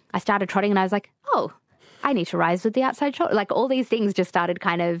I started trotting and I was like, oh, I need to rise with the outside shoulder. Like all these things just started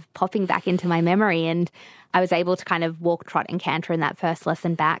kind of popping back into my memory. And I was able to kind of walk, trot and canter in that first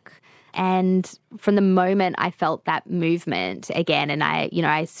lesson back. And from the moment I felt that movement again, and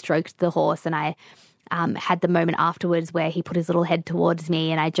I stroked the horse and I had the moment afterwards where he put his little head towards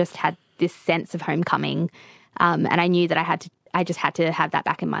me and I just had this sense of homecoming. And I knew that I just had to have that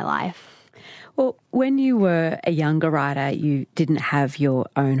back in my life. Well, when you were a younger rider, you didn't have your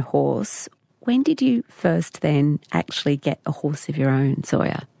own horse. When did you first then actually get a horse of your own,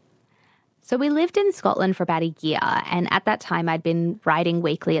 Zoya? So we lived in Scotland for about a year, and at that time I'd been riding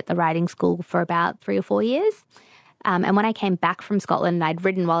weekly at the riding school for about 3 or 4 years. And when I came back from Scotland, I'd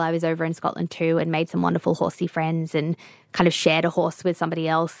ridden while I was over in Scotland too and made some wonderful horsey friends and kind of shared a horse with somebody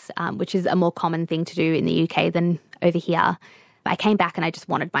else, which is a more common thing to do in the UK than over here. I came back and I just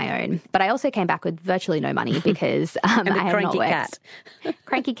wanted my own. But I also came back with virtually no money because I had not worked.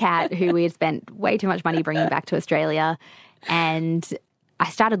 Cranky cat who we had spent way too much money bringing back to Australia. And I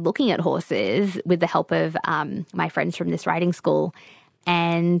started looking at horses with the help of my friends from this riding school.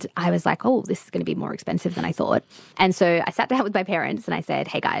 And I was like, oh, this is going to be more expensive than I thought. And so I sat down with my parents and I said,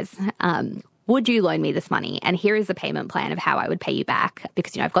 hey, guys, would you loan me this money? And here is the payment plan of how I would pay you back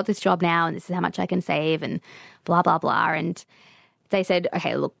because, I've got this job now and this is how much I can save and blah, blah, blah. And they said,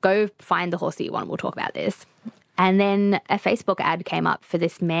 okay, look, go find the horse that you want. We'll talk about this. And then a Facebook ad came up for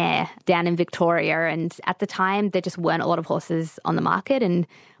this mare down in Victoria. And at the time, there just weren't a lot of horses on the market. And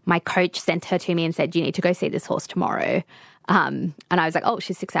my coach sent her to me and said, you need to go see this horse tomorrow. And I was like, oh,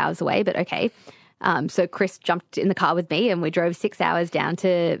 she's 6 hours away, but okay. So Chris jumped in the car with me and we drove 6 hours down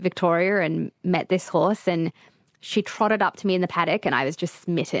to Victoria and met this horse. And she trotted up to me in the paddock and I was just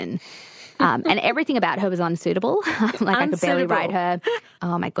smitten. And everything about her was unsuitable. I could barely ride her.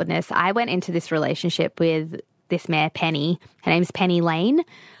 Oh, my goodness. I went into this relationship with this mare, Penny. Her name's Penny Lane.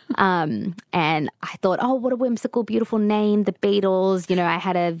 And I thought, oh, what a whimsical, beautiful name, the Beatles. I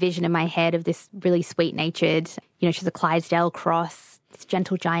had a vision in my head of this really sweet-natured, she's a Clydesdale cross, this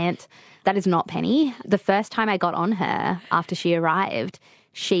gentle giant. That is not Penny. The first time I got on her after she arrived,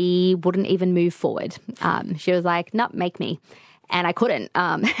 she wouldn't even move forward. She was like, nope, make me. And I couldn't.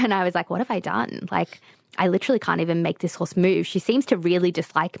 And I was like, what have I done? I literally can't even make this horse move. She seems to really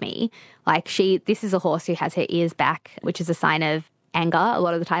dislike me. This is a horse who has her ears back, which is a sign of anger a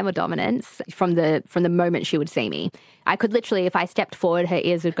lot of the time, or dominance from the moment she would see me. I could literally, if I stepped forward, her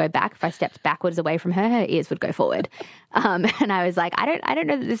ears would go back. If I stepped backwards away from her, her ears would go forward. And I was like, I don't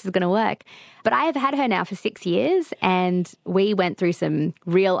know that this is going to work. But I have had her now for 6 years and we went through some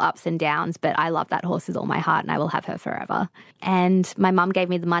real ups and downs, but I love that horse with all my heart and I will have her forever. And my mum gave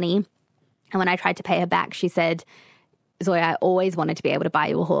me the money. And when I tried to pay her back, she said, Zoya, I always wanted to be able to buy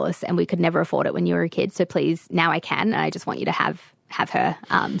you a horse and we could never afford it when you were a kid. So please, now I can. And I just want you to have her.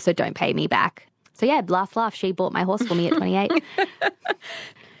 So don't pay me back. So yeah, last laugh, she bought my horse for me at 28.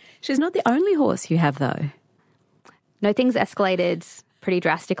 She's not the only horse you have though. No, things escalated pretty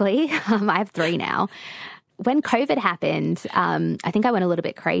drastically. I have 3 now. When COVID happened, I think I went a little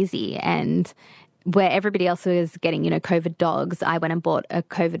bit crazy and where everybody else was getting, COVID dogs, I went and bought a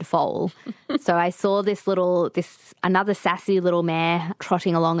COVID foal. So I saw another sassy little mare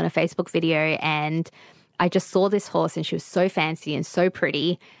trotting along in a Facebook video and I just saw this horse and she was so fancy and so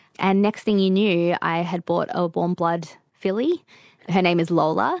pretty. And next thing you knew, I had bought a warm blood filly. Her name is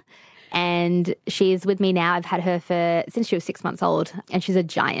Lola. And she's with me now. I've had her since she was 6 months old and she's a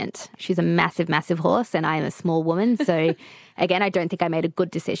giant. She's a massive, massive horse and I'm a small woman. So again, I don't think I made a good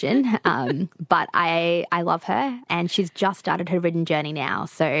decision, but I love her and she's just started her ridden journey now.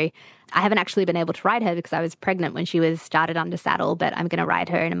 So I haven't actually been able to ride her because I was pregnant when she was started under saddle, but I'm going to ride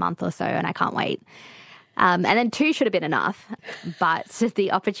her in a month or so and I can't wait. And then 2 should have been enough, but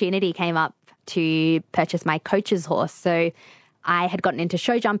the opportunity came up to purchase my coach's horse. So I had gotten into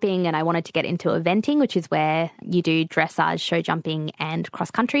show jumping and I wanted to get into eventing, which is where you do dressage, show jumping and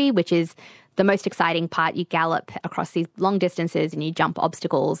cross country, which is the most exciting part. You gallop across these long distances and you jump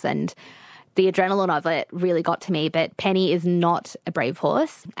obstacles and the adrenaline of it really got to me. But Penny is not a brave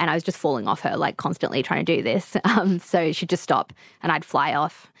horse and I was just falling off her constantly trying to do this. So she'd just stop and I'd fly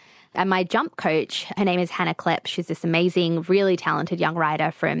off. And my jump coach, her name is Hannah Klepp. She's this amazing, really talented young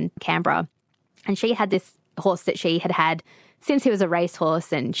rider from Canberra. And she had this horse that she had since he was a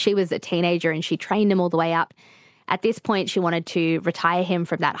racehorse and she was a teenager and she trained him all the way up. At this point, she wanted to retire him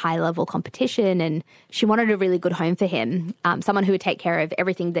from that high-level competition and she wanted a really good home for him, someone who would take care of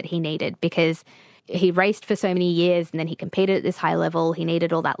everything that he needed because he raced for so many years and then he competed at this high level. He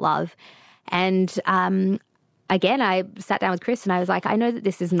needed all that love. And again, I sat down with Chris and I was like, I know that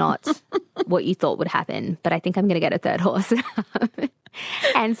this is not what you thought would happen, but I think I'm going to get a third horse.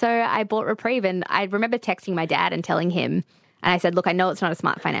 And so I bought Reprieve and I remember texting my dad and telling him, and I said, look, I know it's not a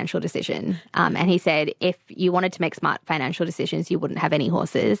smart financial decision. And he said, if you wanted to make smart financial decisions, you wouldn't have any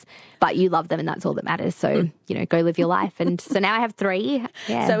horses, but you love them and that's all that matters. So, go live your life. And so now I have 3.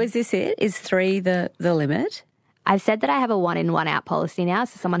 Yeah. So is this it? Is 3 the limit? I've said that I have a 1 in, 1 out policy now,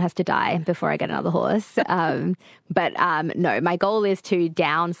 so someone has to die before I get another horse. But no, my goal is to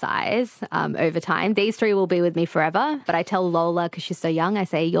downsize over time. These 3 will be with me forever. But I tell Lola, because she's so young, I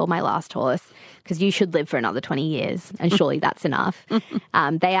say, you're my last horse because you should live for another 20 years. And surely that's enough.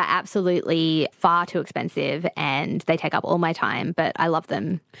 They are absolutely far too expensive and they take up all my time, but I love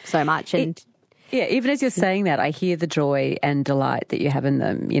them so much. And yeah, even as you're saying that, I hear the joy and delight that you have in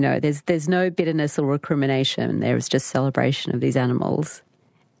them. There's no bitterness or recrimination. There is just celebration of these animals.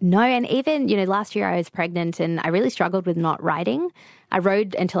 No, and even, last year I was pregnant and I really struggled with not riding. I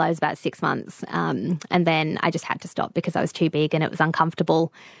rode until I was about 6 months, and then I just had to stop because I was too big and it was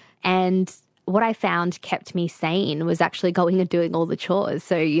uncomfortable. And what I found kept me sane was actually going and doing all the chores.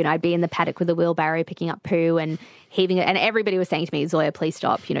 So, I'd be in the paddock with a wheelbarrow picking up poo and heaving it. And everybody was saying to me, Zoya, please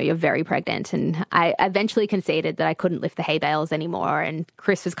stop. You're very pregnant. And I eventually conceded that I couldn't lift the hay bales anymore. And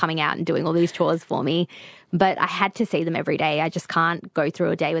Chris was coming out and doing all these chores for me. But I had to see them every day. I just can't go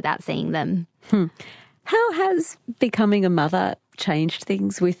through a day without seeing them. How has becoming a mother changed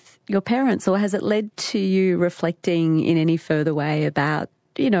things with your parents? Or has it led to you reflecting in any further way about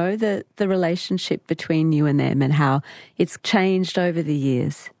the relationship between you and them and how it's changed over the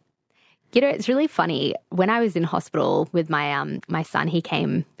years? It's really funny. When I was in hospital with my son, he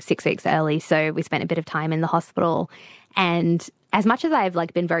came 6 weeks early, so we spent a bit of time in the hospital. And as much as I've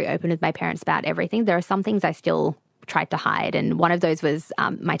been very open with my parents about everything, there are some things I still tried to hide. And one of those was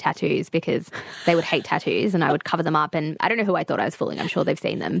my tattoos, because they would hate tattoos and I would cover them up. And I don't know who I thought I was fooling. I'm sure they've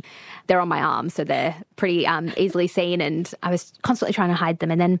seen them. They're on my arm, so they're pretty easily seen. And I was constantly trying to hide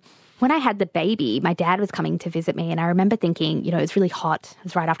them. And then when I had the baby, my dad was coming to visit me. And I remember thinking, it was really hot. It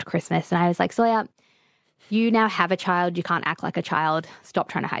was right after Christmas. And I was like, Zoya, you now have a child. You can't act like a child. Stop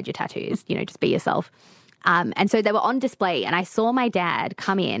trying to hide your tattoos. Just be yourself. And so they were on display and I saw my dad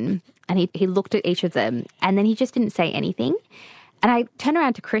come in and he looked at each of them and then he just didn't say anything. And I turned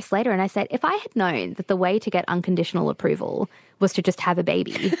around to Chris later and I said, if I had known that the way to get unconditional approval was to just have a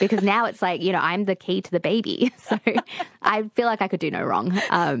baby, because now it's like, I'm the key to the baby. So I feel like I could do no wrong.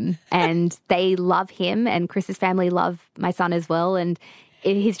 And they love him and Chris's family love my son as well. And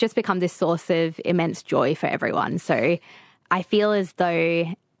he's just become this source of immense joy for everyone. So I feel as though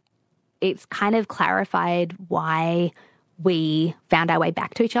it's kind of clarified why we found our way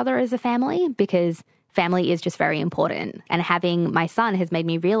back to each other as a family, because family is just very important. And having my son has made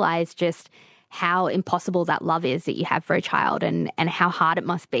me realize just how impossible that love is that you have for a child, and how hard it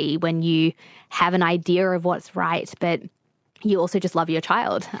must be when you have an idea of what's right, but you also just love your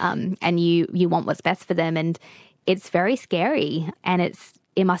child, and you want what's best for them. And it's very scary, and it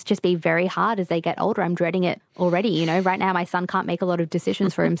must just be very hard as they get older. I'm dreading it already. Right now my son can't make a lot of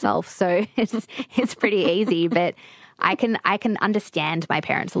decisions for himself, so it's pretty easy. But I can understand my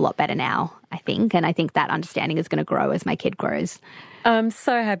parents a lot better now, I think, and I think that understanding is going to grow as my kid grows. I'm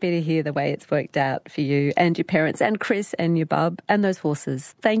so happy to hear the way it's worked out for you and your parents and Chris and your bub and those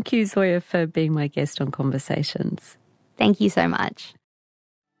horses. Thank you, Zoya, for being my guest on Conversations. Thank you so much.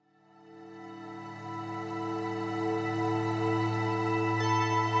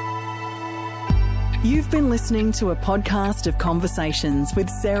 You've been listening to a podcast of Conversations with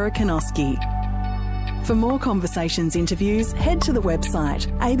Sarah Kanoski. For more Conversations interviews, head to the website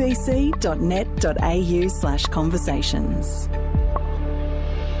abc.net.au/conversations.